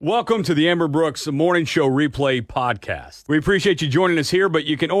Welcome to the Amber Brooks Morning Show Replay Podcast. We appreciate you joining us here, but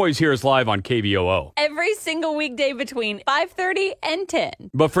you can always hear us live on KVOO. Every single weekday between 5:30 and 10.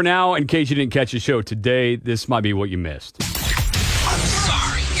 But for now, in case you didn't catch the show today, this might be what you missed. I'm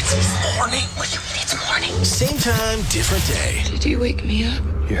sorry, it's morning. What do you mean it's morning? Same time, different day. Did you wake me up?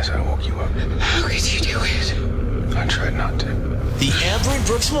 Yes, I woke you up. How could you do it? I tried not to. The Amber and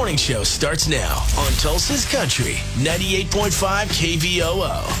Brooks Morning Show starts now on Tulsa's Country, 98.5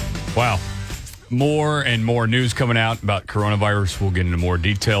 KVOO. Wow. More and more news coming out about coronavirus. We'll get into more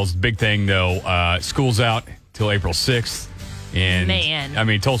details. Big thing, though, school's out till April 6th. And, Man. I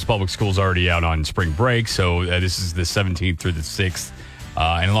mean, Tulsa Public School's already out on spring break, so this is the 17th through the 6th.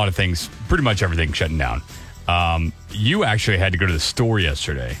 And a lot of things, pretty much everything shutting down. You actually had to go to the store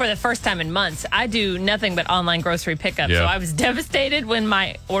yesterday. For the first time in months. I do nothing but online grocery pickup. Yeah. So I was devastated when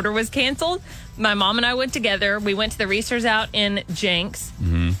my order was canceled. My mom and I went together. We went to the Reese's out in Jenks.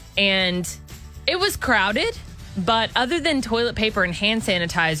 And it was crowded. But other than toilet paper and hand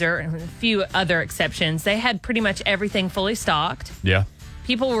sanitizer and a few other exceptions, they had pretty much everything fully stocked. Yeah.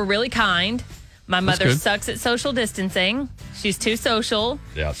 People were really kind. My mother good. sucks at social distancing. She's too social.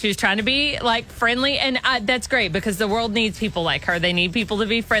 Yeah. She was trying to be like friendly, and that's great because the world needs people like her. They need people to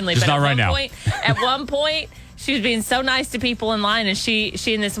be friendly. Just but not right now. At one point, she was being so nice to people in line, and she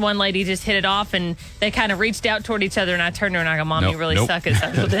and this one lady just hit it off, and they kind of reached out toward each other. And I turned to her and I go, "Mom, you really suck at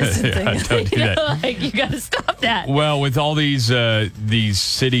social distancing. Yeah, don't do that. Like you got to stop that." Well, with all these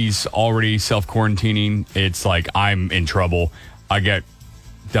cities already self-quarantining, it's like I'm in trouble. I get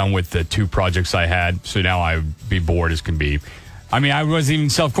done with the 2 projects I had, so now I'd be bored as can be. I mean, I wasn't even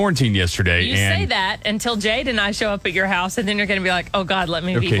self-quarantined yesterday. You say that until Jade and I show up at your house, and then you're going to be like, "Oh God, let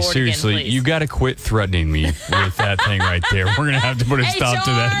me be bored seriously, again, please." you got to quit threatening me with that thing right there. We're going to have to put a stop to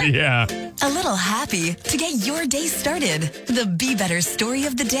that. Yeah. A little happy to get your day started. The Be Better Story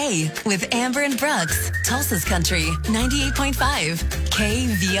of the Day with Amber and Brooks. Tulsa's Country, 98.5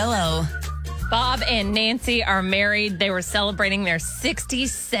 KVOO. Bob and Nancy are married. They were celebrating their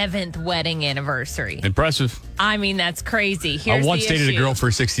 67th wedding anniversary. Impressive. I mean, that's crazy. Here's I once the dated a issue. girl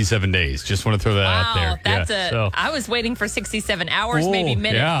for 67 days. Just want to throw that out Wow, there. that's I was waiting for 67 hours, maybe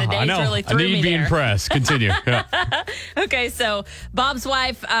minutes. Yeah, The days I know. really I threw need me to be there. impressed. Continue. Yeah. Okay, so Bob's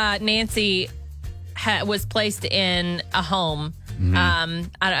wife, Nancy, was placed in a home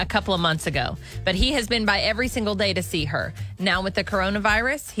a couple of months ago. But he has been by every single day to see her. Now with the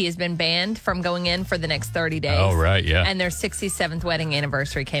coronavirus, he has been banned from going in for the next 30 days. Oh, right, yeah. And their 67th wedding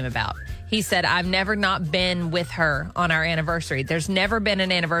anniversary came about. He said, "I've never not been with her on our anniversary. There's never been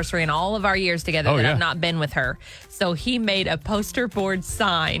an anniversary in all of our years together that I've not been with her." So he made a poster board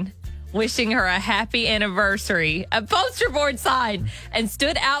sign wishing her a happy anniversary, a poster board sign, and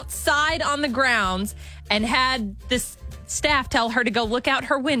stood outside on the grounds and had this staff tell her to go look out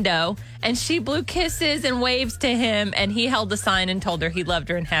her window, and she blew kisses and waves to him, and he held the sign and told her he loved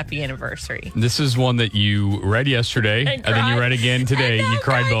her and happy anniversary. This is one that you read yesterday, and then you read again today. And now You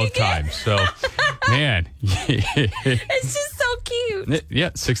cried crying both again. times. So, man. It's just so cute. Yeah,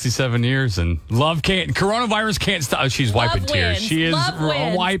 67 years, and love can't, coronavirus can't stop. She's wiping tears. wins. She is Love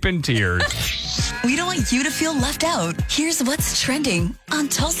wins. wiping tears. We don't want you to feel left out. Here's what's trending on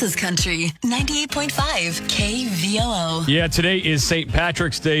Tulsa's Country, 98.5 KVOO. Yeah, today is St.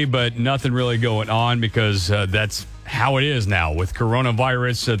 Patrick's Day, but nothing really going on because that's how it is now with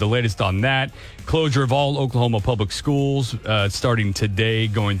coronavirus. The latest on that, closure of all Oklahoma public schools starting today,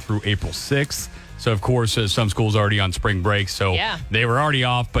 going through April 6th. So, of course, some schools already on spring break, so they were already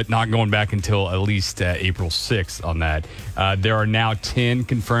off, but not going back until at least April 6th on that. There are now 10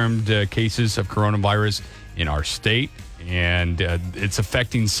 confirmed cases of coronavirus in our state. And it's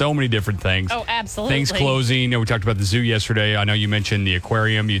affecting so many different things. Oh, absolutely. Things closing. We talked about the zoo yesterday. I know you mentioned the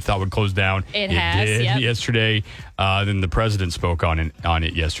aquarium you thought would close down. It has, did yep. yesterday. Then the president spoke on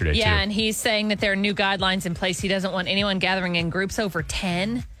it yesterday, too. Yeah, and he's saying that there are new guidelines in place. He doesn't want anyone gathering in groups over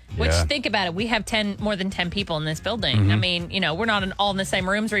 10. Which, think about it, we have more than 10 people in this building. Mm-hmm. I mean, we're not all in the same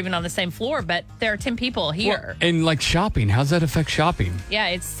rooms or even on the same floor, but there are 10 people here. Well, and like shopping, how's that affect shopping? Yeah,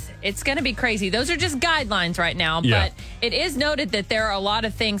 it's going to be crazy. Those are just guidelines right now, but it is noted that there are a lot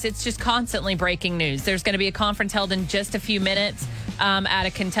of things. It's just constantly breaking news. There's going to be a conference held in just a few minutes out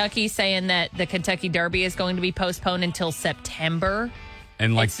of Kentucky saying that the Kentucky Derby is going to be postponed until September.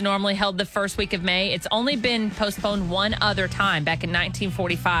 And It's normally held the first week of May. It's only been postponed one other time back in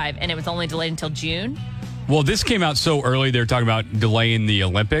 1945, and it was only delayed until June. Well, this came out so early. They're talking about delaying the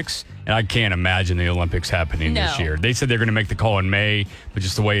Olympics, and I can't imagine the Olympics happening this year. They said they're going to make the call in May, but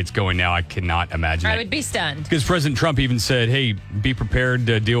just the way it's going now, I cannot imagine I would be stunned. Because President Trump even said, hey, be prepared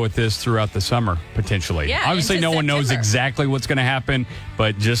to deal with this throughout the summer, potentially. Yeah, obviously, no one knows September. exactly what's going to happen,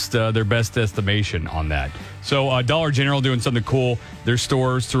 but just their best estimation on that. So Dollar General doing something cool. Their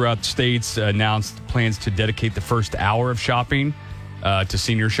stores throughout the states announced plans to dedicate the first hour of shopping to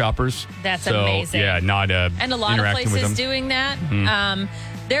senior shoppers. That's amazing. Yeah, not and a lot of interacting with places them. doing that.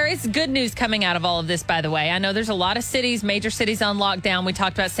 There is good news coming out of all of this, by the way. I know there's a lot of cities, major cities on lockdown. We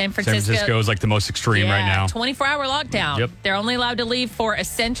talked about San Francisco. San Francisco is like the most extreme right now. 24-hour lockdown. Yep. They're only allowed to leave for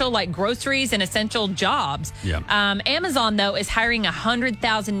essential, like groceries and essential jobs. Yep. Amazon, though, is hiring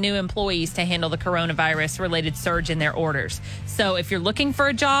 100,000 new employees to handle the coronavirus-related surge in their orders. So if you're looking for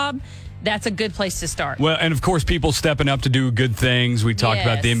a job, that's a good place to start. Well, and of course, people stepping up to do good things. We talked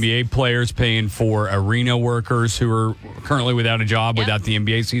about the NBA players paying for arena workers who are currently without a job without the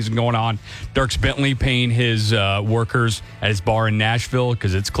NBA season going on. Dierks Bentley paying his workers at his bar in Nashville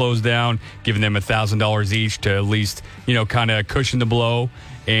because it's closed down, giving them $1,000 each to at least, kind of cushion the blow.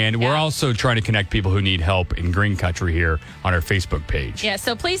 And we're also trying to connect people who need help in Green Country here on our Facebook page. Yeah,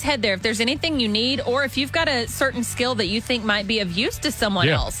 so please head there if there's anything you need, or if you've got a certain skill that you think might be of use to someone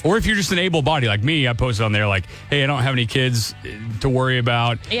else. Or if you're just an able body like me, I posted on there like, hey, I don't have any kids to worry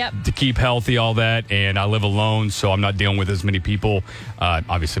about, to keep healthy, all that, and I live alone, so I'm not dealing with as many people.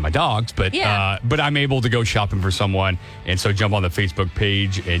 Obviously, my dogs, but I'm able to go shopping for someone, and so jump on the Facebook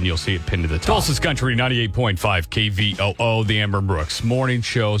page, and you'll see it pinned to the top. Tulsa's Country, 98.5 KVOO, the Amber Brooks Morning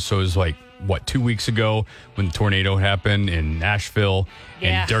Show. So it was like, 2 weeks ago when the tornado happened in Nashville.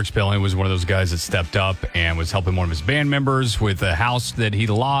 And Dierks Bentley was one of those guys that stepped up and was helping one of his band members with a house that he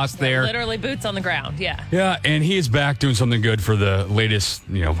lost there. Literally boots on the ground, Yeah, and he is back doing something good for the latest,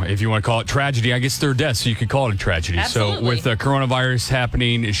 if you want to call it tragedy. I guess their death, so you could call it a tragedy. Absolutely. So with the coronavirus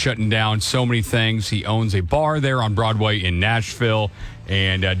happening, is shutting down so many things. He owns a bar there on Broadway in Nashville,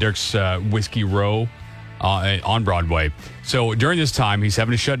 and Dierks Whiskey Row on Broadway. So during this time, he's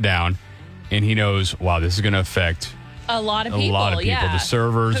having to shut down, and he knows, wow, this is going to affect a lot of people. The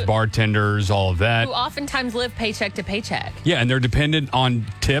servers, bartenders, all of that. Who oftentimes live paycheck to paycheck. Yeah, and they're dependent on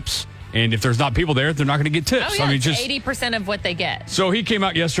tips. And if there's not people there, they're not going to get tips. Oh, yeah, it's 80% of what they get. So he came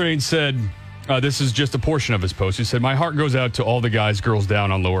out yesterday and said, this is just a portion of his post. He said, my heart goes out to all the guys, girls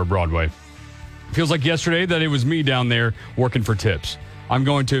down on Lower Broadway. Feels like yesterday that it was me down there working for tips. I'm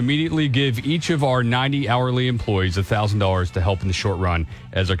going to immediately give each of our 90 hourly employees $1,000 to help in the short run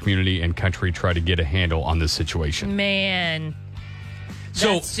as our community and country try to get a handle on this situation. Man,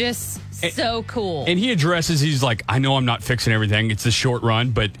 that's just so cool. And he addresses, he's like, I know I'm not fixing everything. It's a short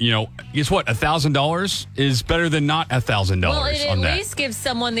run, but, guess what? $1,000 is better than not $1,000 well, it on at that. least gives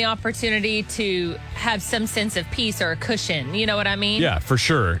someone the opportunity to have some sense of peace or a cushion. You know what I mean? Yeah, for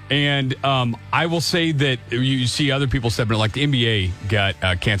sure. And I will say that you see other people stepping up, like the NBA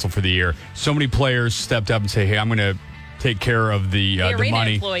got canceled for the year. So many players stepped up and say, hey, I'm going to take care of the arena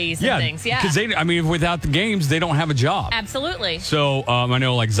money. Employees and things. Yeah. Because without the games, they don't have a job. Absolutely. So I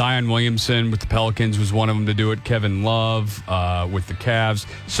know like Zion Williamson with the Pelicans was one of them to do it. Kevin Love with the Cavs.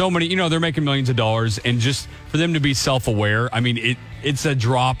 So many, they're making millions of dollars. And just for them to be self-aware, it's a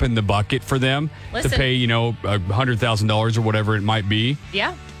drop in the bucket for them to pay, $100,000 or whatever it might be.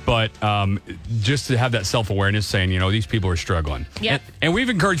 Yeah. But just to have that self-awareness saying, these people are struggling. Yeah. And we've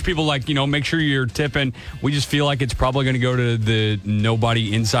encouraged people like, make sure you're tipping. We just feel like it's probably going to go to the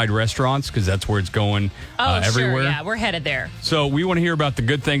nobody inside restaurants because that's where it's going everywhere. Sure, yeah, we're headed there. So we want to hear about the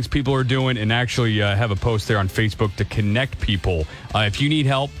good things people are doing and actually have a post there on Facebook to connect people. If you need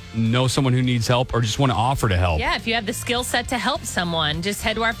help, know someone who needs help, or just want to offer to help. Yeah, if you have the skill set to help someone, just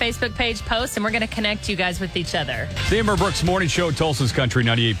head to our Facebook page, post, and we're going to connect you guys with each other. The Amber Brooks Morning Show, Tulsa's Country,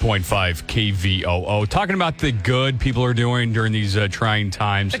 98.5 KVOO. Talking about the good people are doing during these trying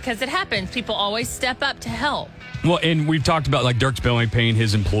times. Because it happens. People always step up to help. Well, and we've talked about like Dierks Bentley paying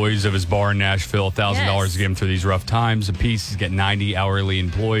his employees of his bar in Nashville $1,000 to get him through these rough times. A piece, he's got 90 hourly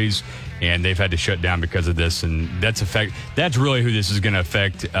employees, and they've had to shut down because of this. And that's really who this is going to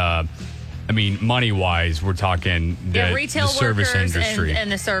affect. Money-wise, we're talking the retail service workers industry. And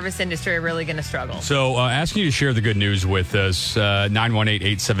the service industry are really going to struggle. So asking you to share the good news with us,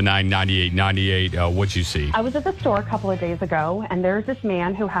 918-879-9898. What'd you see? I was at the store a couple of days ago, and there's this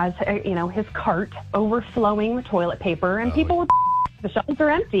man who has, his cart overflowing with toilet paper, and people were the shelves are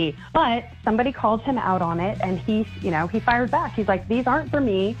empty. But somebody called him out on it, and he fired back. He's like, these aren't for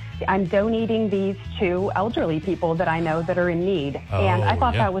me. I'm donating these to elderly people that I know that are in need. And I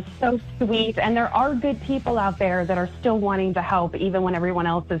thought that was so sweet. And there are good people out there that are still wanting to help, even when everyone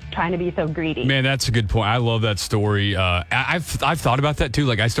else is trying to be so greedy. Man, that's a good point. I love that story. I've thought about that too.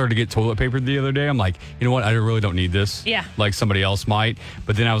 Like, I started to get toilet paper the other day. I'm like, you know what? I really don't need this. Yeah. Like somebody else might.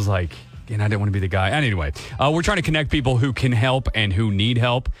 But then I was like, and I didn't want to be the guy. Anyway, we're trying to connect people who can help and who need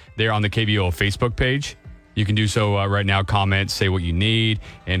help there on the KVO Facebook page. You can do so right now. Comment, say what you need,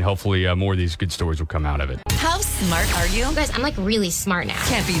 and hopefully more of these good stories will come out of it. How smart are you? Guys, I'm like really smart now.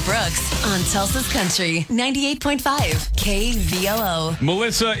 Campy Brooks on Tulsa's Country 98.5 KVOO.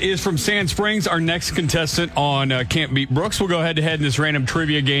 Melissa is from Sand Springs, our next contestant on Can't Beat Brooks. We'll go head to head in this random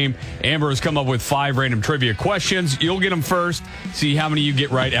trivia game. Amber has come up with 5 random trivia questions. You'll get them first, see how many you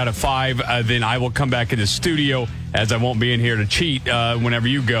get right out of 5. Then I will come back in the studio, as I won't be in here to cheat whenever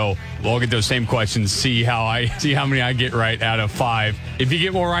you go. We'll get those same questions, see how many I get right out of 5. If you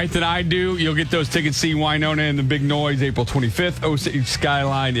get more right than I do, you'll get those tickets to see Winona and the Big Noise April 25th, Osage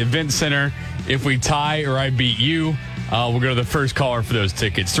Skyline Event Center. If we tie or I beat you, we'll go to the first caller for those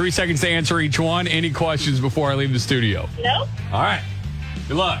tickets. 3 seconds to answer each one. Any questions before I leave the studio? No. All right.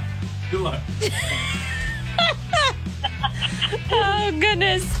 Good luck. Good luck. Oh,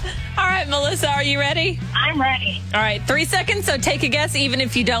 goodness. All right, Melissa, are you ready? I'm ready. All right, 3 seconds, so take a guess even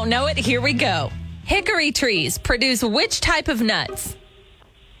if you don't know it. Here we go. Hickory trees produce which type of nuts?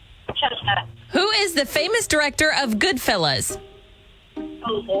 Chestnut. Who is the famous director of Goodfellas?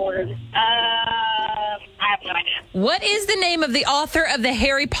 Oh, Lord. I have no idea. What is the name of the author of the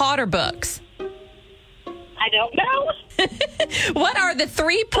Harry Potter books? I don't know. What are the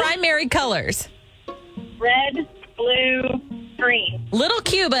 3 primary colors? Red, blue, green. Little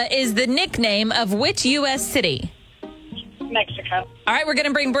Cuba is the nickname of which U.S. city? Mexico. All right, we're going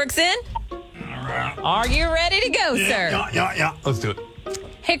to bring Brooks in. Are you ready to go, sir? Yeah. Let's do it.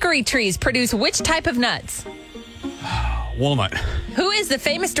 Hickory trees produce which type of nuts? Walnut. Who is the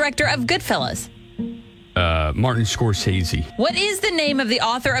famous director of Goodfellas? Martin Scorsese. What is the name of the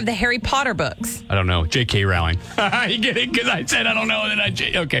author of the Harry Potter books? I don't know. J.K. Rowling. You get it? Because I said I don't know.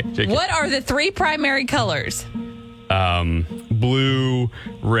 Okay. J.K. What are the 3 primary colors? Blue,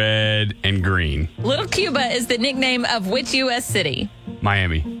 red, and green. Little Cuba is the nickname of which U.S. city?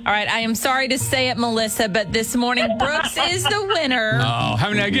 Miami. All right, I am sorry to say it, Melissa, but this morning Brooks is the winner. Oh, how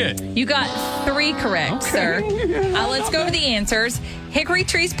many did I get? You got 3 correct, sir. Let's go to the answers. Hickory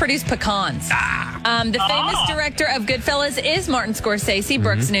trees produce pecans. The famous director of Goodfellas is Martin Scorsese.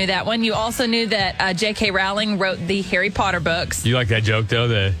 Brooks knew that one. You also knew that J.K. Rowling wrote the Harry Potter books. You like that joke,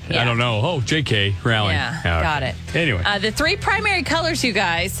 though? I don't know. Oh, J.K. Rowling. Yeah, got it. Anyway. The 3 primary colors, you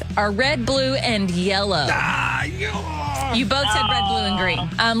guys, are red, blue, and yellow. You both said red, blue, and green.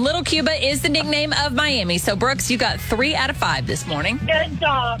 Little Cuba is the nickname of Miami. So, Brooks, you got 3 out of 5 this morning. Good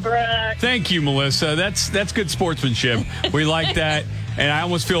job, Brooks. Thank you, Melissa. That's good sportsmanship. We like that. And I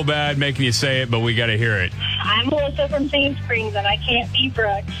almost feel bad making you say it, but we got to hear it. I'm Melissa from Sand Springs, and I can't beat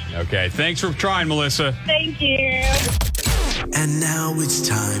Brooks. Okay. Thanks for trying, Melissa. Thank you. And now it's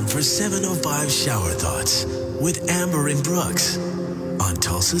time for 705 Shower Thoughts with Amber and Brooks on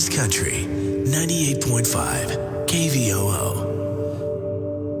Tulsa's Country 98.5 KVOO.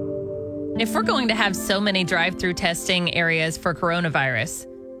 If we're going to have so many drive-through testing areas for coronavirus,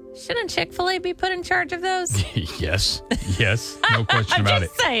 shouldn't Chick-fil-A be put in charge of those? Yes. No question about it. I'm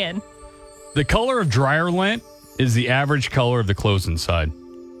just saying. The color of dryer lint is the average color of the clothes inside.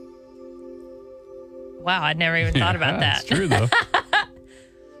 Wow, I'd never even thought about that. That's true, though.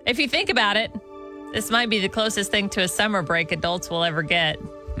 If you think about it, this might be the closest thing to a summer break adults will ever get.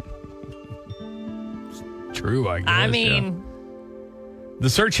 True, I guess. I mean... Yeah. The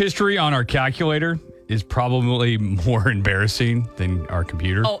search history on our calculator is probably more embarrassing than our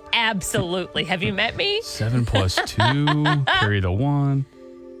computer. Oh, absolutely. Have you met me? 7 plus 2, carry the 1.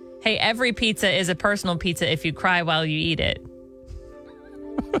 Hey, every pizza is a personal pizza if you cry while you eat it.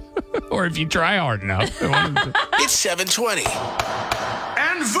 Or if you try hard enough. It's 720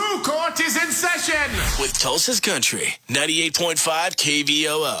 And VU Court is in session with Tulsa's Country 98.5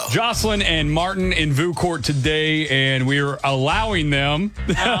 KVOO. Jocelyn and Martin in VU Court today, and we're allowing them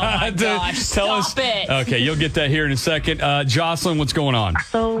Oh my gosh, tell us. it. Okay, you'll get that here in a second. Jocelyn, what's going on?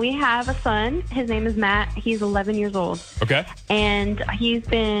 So we have a son. His name is Matt. He's 11 years old. Okay. And he's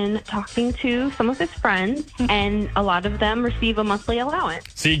been talking to some of his friends, and a lot of them receive a monthly allowance.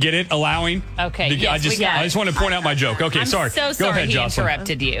 See, get it? Allowing? Okay, I yes, we got just want to point out my joke. Okay, I'm sorry. so Go sorry ahead, he Jocelyn.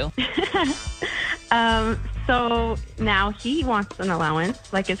 interrupted you. So now he wants an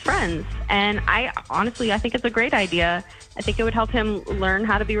allowance like his friends. And I think it's a great idea. I think it would help him learn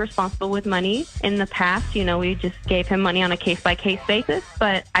how to be responsible with money. In the past, we just gave him money on a case-by-case basis.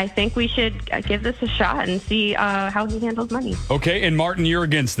 But I think we should give this a shot and see how he handles money. Okay, and Martin, you're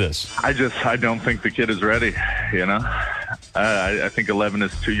against this. I don't think the kid is ready, I think 11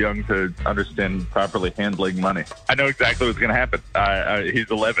 is too young to understand properly handling money. I know exactly what's going to happen. He's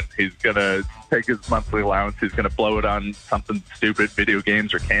 11. He's going to take his monthly allowance. He's going to blow it on something stupid, video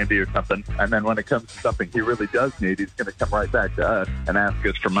games or candy or something. And then when it comes to something he really does need, he's going to come right back to us and ask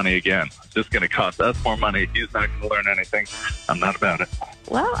us for money again. It's just going to cost us more money. He's not going to learn anything. I'm not about it.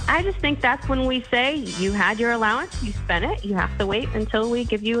 Well, I just think that's when we say you had your allowance, you spent it. You have to wait until we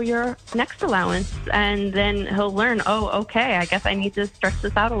give you your next allowance. And then he'll learn, okay, I guess I need to stretch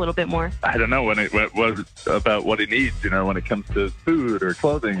this out a little bit more. I don't know when it was about what he needs, when it comes to food or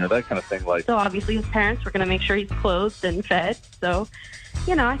clothing or that kind of thing. So obviously his parents were going to make sure he's clothed and fed. So,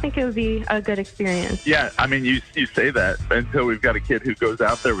 I think it would be a good experience. Yeah, I mean, you say that until we've got a kid who goes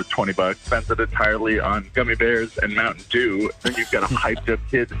out there with $20, spends it entirely on gummy bears and Mountain Dew. Then you've got a hyped up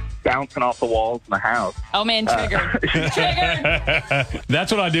kid bouncing off the walls in the house. Oh, man, triggered. Triggered.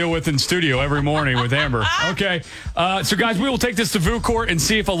 That's what I deal with in studio every morning with Amber. Okay, so guys, we will take this to VU Court and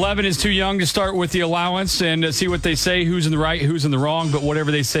see if 11 is too young to start with the allowance and see what they say, who's in the right, who's in the wrong, but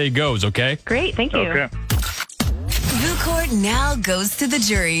whatever they say goes, okay? Great, thank you. Okay. VU Court now goes to the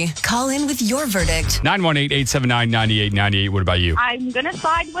jury. Call in with your verdict. 918-879-9898. What about you? I'm going to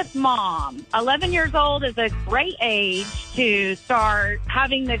side with mom. 11 years old is a great age to start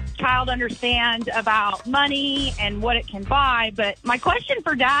having the child understand about money and what it can buy. But my question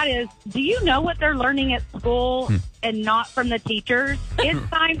for dad is, do you know what they're learning at school and not from the teachers? It's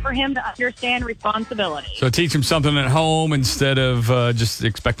time for him to understand responsibility. So teach him something at home instead of just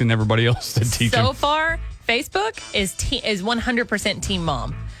expecting everybody else to teach him. So far, Facebook is 100% Team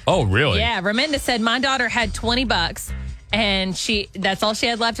Mom. Oh, really? Yeah. Raminda said, my daughter had $20 and that's all she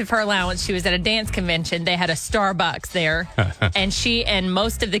had left of her allowance. She was at a dance convention. They had a Starbucks there. And she and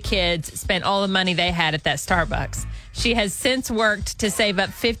most of the kids spent all the money they had at that Starbucks. She has since worked to save up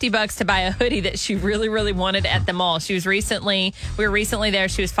 $50 to buy a hoodie that she really, really wanted at the mall. We were recently there.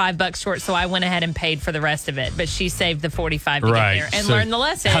 She was $5 short, so I went ahead and paid for the rest of it. But she saved the $45 to get there and learned the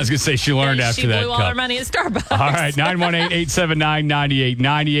lesson. I was going to say she learned after that. She blew all her money at Starbucks. All right,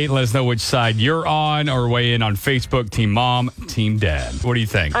 918-879-9898. Let us know which side you're on or weigh in on Facebook, Team Mom, Team Dad. What do you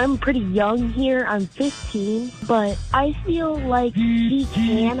think? I'm pretty young here. I'm 15, but I feel like he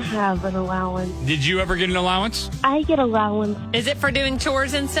can have an allowance. Did you ever get an allowance? I get allowance. Is it for doing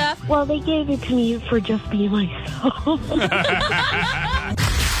chores and stuff? Well, they gave it to me for just being myself.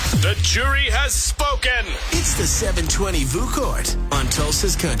 The jury has spoken. It's the 720 VU Court on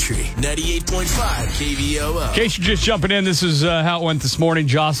Tulsa's Country, 98.5 KVOO. In case you're just jumping in, this is how it went this morning.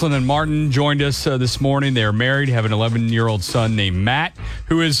 Jocelyn and Martin joined us this morning. They are married, have an 11-year-old son named Matt,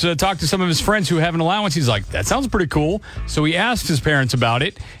 who has talked to some of his friends who have an allowance. He's like, that sounds pretty cool. So he asked his parents about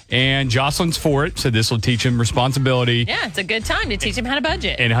it, and Jocelyn's for it. Said this will teach him responsibility. Yeah, it's a good time to teach him how to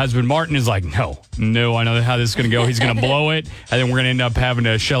budget. And husband Martin is like, no, I know how this is going to go. He's going to blow it, and then we're going to end up having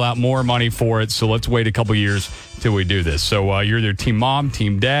to shell out more money for it. So let's wait a couple years till we do this. So you're either Team Mom,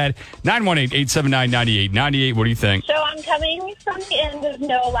 Team Dad. 918-879-9898. What do you think? So I'm coming from the end of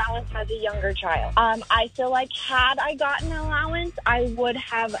no allowance as a younger child. I feel like had I gotten an allowance, I would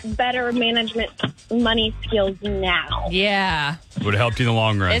have better management money skills now. Yeah. Would have helped you in the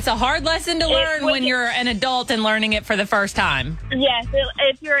long run. It's a hard lesson to learn when you're an adult and learning it for the first time. Yes.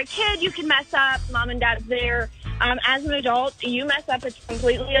 If you're a kid, you can mess up. Mom and dad's there. As an adult, you mess up, it's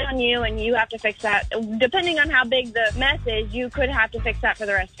completely on you, and you have to fix that. Depending on how big the mess is, you could have to fix that for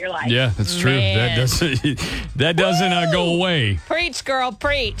the rest of your life. Yeah, that's true. Man. That doesn't go away. Preach, girl,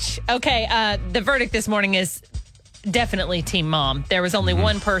 preach. Okay, the verdict this morning is definitely Team Mom. There was only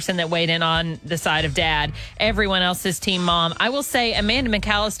one person that weighed in on the side of Dad. Everyone else is Team Mom. I will say Amanda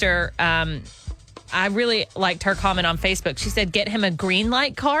McAllister, I really liked her comment on Facebook. She said, get him a green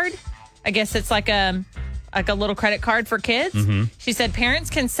light card. I guess it's like a little credit card for kids. She said parents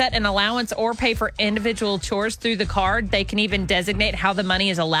can set an allowance or pay for individual chores through the card. They can even designate how the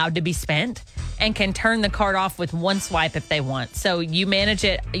money is allowed to be spent and can turn the card off with one swipe if they want. So you manage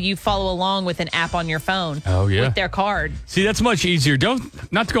it. You follow along with an app on your phone with their card. See, that's much easier.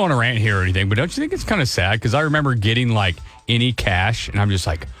 Not to go on a rant here or anything, but don't you think it's kind of sad? Because I remember getting like any cash and I'm just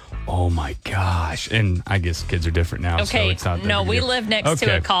like, oh my gosh. And I guess kids are different now. Okay. So it's not no, we live next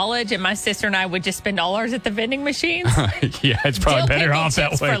to a college and my sister and I would just spend all ours at the vending machines. Yeah, it's probably better off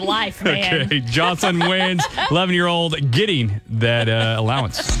that way. For life, man. Okay. Jocelyn wins. 11-year-old getting that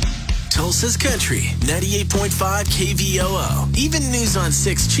allowance. Tulsa's Country, 98.5 KVOO. Even News on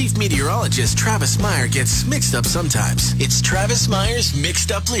 6 Chief Meteorologist Travis Meyer gets mixed up sometimes. It's Travis Meyer's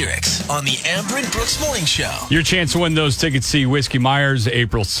Mixed Up Lyrics on the Amber and Brooks Morning Show. Your chance to win those tickets to see Whiskey Myers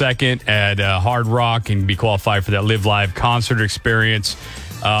April 2nd at Hard Rock and be qualified for that Live Live concert experience.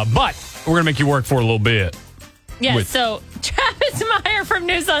 But we're going to make you work for a little bit. Yes, so Travis Meyer from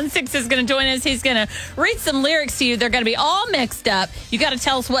News on 6 is going to join us. He's going to read some lyrics to you. They're going to be all mixed up. You got to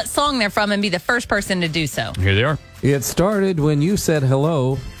tell us what song they're from and be the first person to do so. Here they are. It started when you said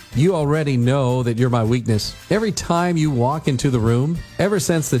hello. You already know that you're my weakness. Every time you walk into the room, ever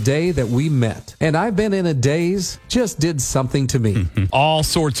since the day that we met. And I've been in a daze, just did something to me. All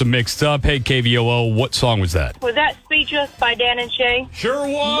sorts of mixed up. Hey, KVOO, what song was that? Was that Speechless by Dan and Shay? Sure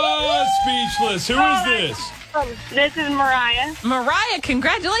was Speechless. Who is this? This is Mariah. Mariah,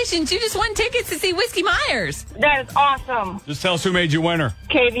 congratulations. You just won tickets to see Whiskey Myers. That is awesome. Just tell us who made you winner.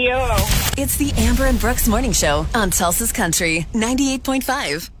 KVOO. It's the Amber and Brooks Morning Show on Tulsa's Country,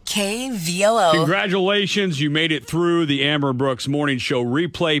 98.5 KVOO. Congratulations. You made it through the Amber and Brooks Morning Show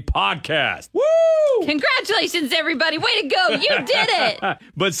replay podcast. Woo! Congratulations, everybody. Way to go. You did it.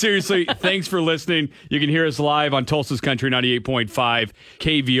 But seriously, thanks for listening. You can hear us live on Tulsa's Country 98.5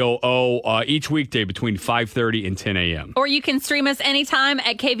 KVOO each weekday between 5:30 and 10 a.m. Or you can stream us anytime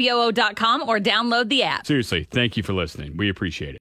at kvoo.com or download the app. Seriously, thank you for listening. We appreciate it.